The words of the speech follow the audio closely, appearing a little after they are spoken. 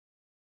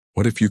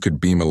What if you could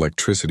beam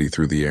electricity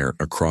through the air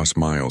across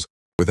miles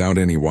without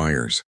any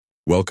wires?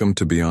 Welcome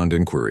to Beyond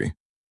Inquiry,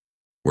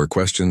 where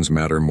questions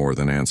matter more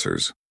than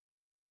answers.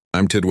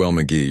 I'm Tidwell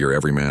McGee, your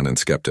everyman and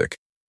skeptic,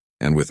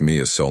 and with me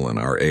is Solon,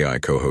 our AI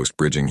co-host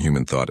bridging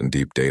human thought and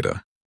deep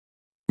data.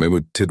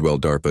 Tidwell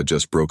DARPA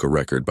just broke a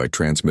record by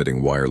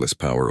transmitting wireless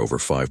power over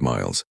 5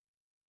 miles.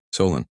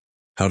 Solon,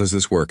 how does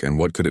this work and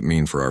what could it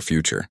mean for our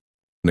future?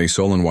 A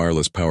Solon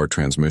wireless power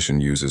transmission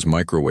uses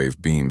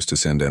microwave beams to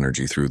send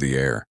energy through the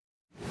air.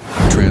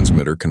 The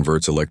transmitter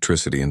converts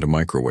electricity into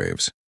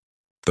microwaves.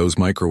 Those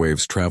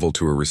microwaves travel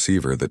to a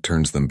receiver that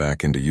turns them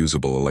back into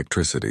usable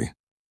electricity.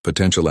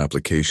 Potential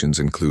applications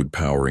include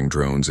powering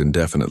drones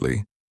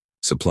indefinitely,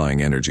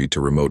 supplying energy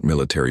to remote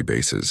military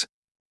bases,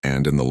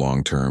 and in the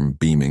long term,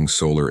 beaming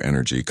solar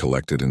energy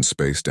collected in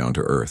space down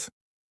to Earth.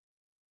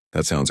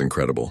 That sounds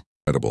incredible.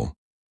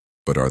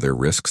 But are there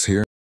risks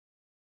here?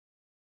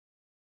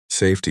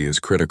 Safety is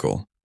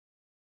critical.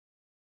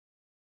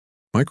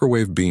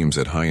 Microwave beams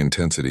at high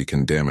intensity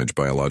can damage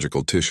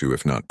biological tissue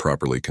if not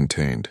properly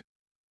contained.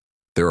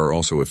 There are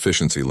also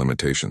efficiency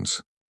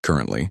limitations.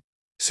 Currently,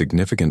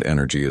 significant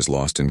energy is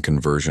lost in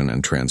conversion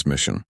and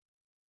transmission,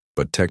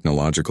 but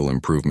technological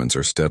improvements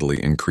are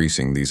steadily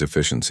increasing these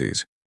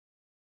efficiencies.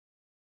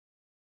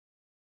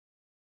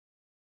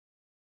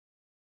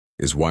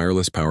 Is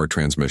wireless power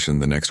transmission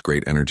the next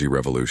great energy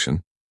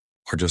revolution,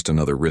 or just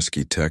another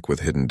risky tech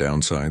with hidden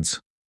downsides?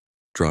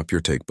 Drop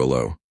your take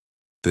below.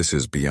 This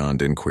is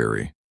Beyond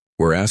Inquiry,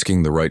 where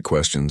asking the right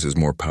questions is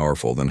more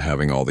powerful than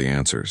having all the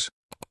answers.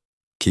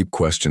 Keep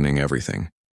questioning everything,